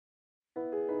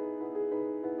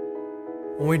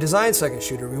When we designed Second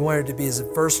Shooter, we wanted it to be as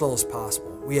versatile as possible.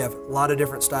 We have a lot of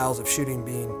different styles of shooting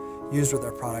being used with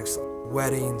our products,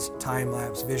 weddings,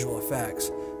 time-lapse, visual effects.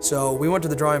 So we went to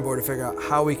the drawing board to figure out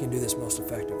how we can do this most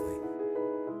effectively.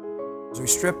 So we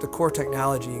stripped the core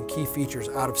technology and key features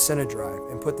out of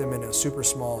CineDrive and put them in a super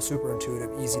small, super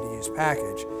intuitive, easy to use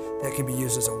package that can be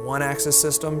used as a one-axis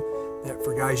system that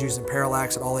for guys using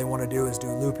parallax and all they want to do is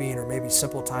do looping or maybe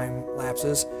simple time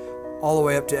lapses, all the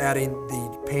way up to adding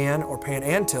the pan or pan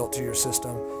and tilt to your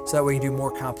system so that we can do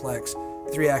more complex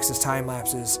 3-axis time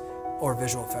lapses or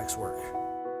visual effects work.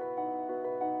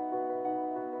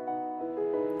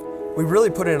 We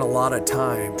really put in a lot of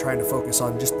time trying to focus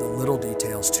on just the little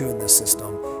details too in this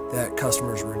system that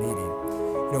customers were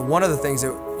needing. One of the things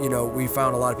that we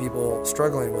found a lot of people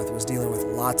struggling with was dealing with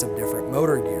lots of different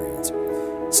motor gearings.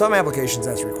 Some applications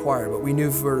that's required, but we knew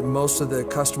for most of the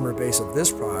customer base of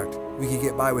this product, we could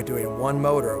get by with doing one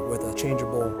motor with a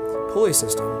changeable pulley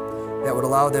system that would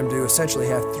allow them to essentially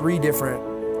have 3 different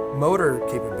motor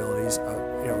capabilities,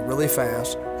 really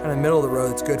fast, kind of middle of the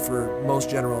road that's good for most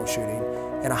general shooting,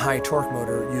 and a high torque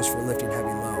motor used for lifting heavy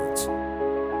loads.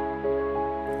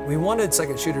 We wanted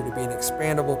Second Shooter to be an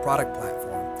expandable product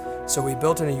platform, so we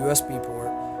built in a USB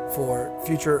port for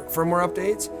future firmware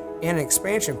updates and an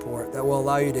expansion port that will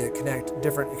allow you to connect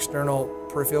different external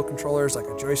peripheral controllers like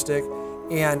a joystick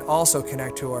and also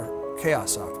connect to our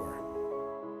Chaos software.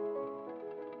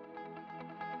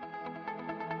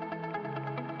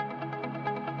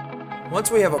 Once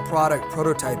we have a product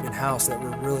prototype in-house that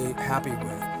we're really happy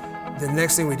with, the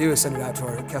next thing we do is send it out to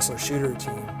our Kessler shooter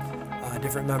team,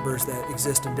 different members that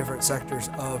exist in different sectors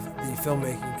of the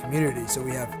filmmaking community. So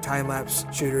we have time-lapse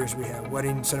shooters, we have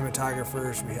wedding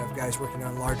cinematographers, we have guys working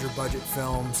on larger budget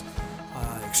films,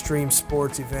 extreme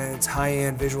sports events,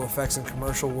 high-end visual effects and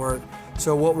commercial work.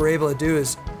 So what we're able to do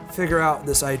is figure out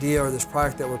this idea or this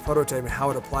product that we're prototyping, how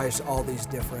it applies to all these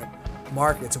different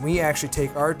markets. And we actually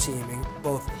take our team,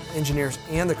 both engineers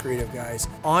and the creative guys,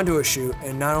 onto a shoot,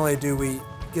 and not only do we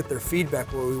get their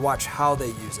feedback where we watch how they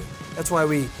use it. That's why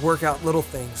we work out little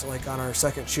things like on our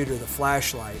Second Shooter, the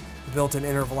flashlight, the built-in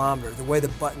intervalometer, the way the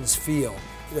buttons feel,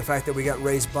 the fact that we got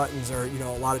raised buttons are,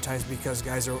 a lot of times because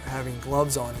guys are having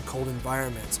gloves on in cold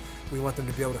environments. We want them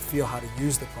to be able to feel how to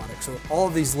use the product. So all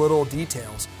of these little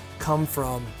details come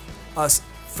from us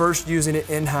first using it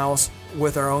in-house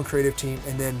with our own creative team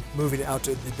and then moving it out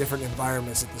to the different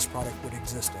environments that this product would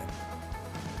exist in.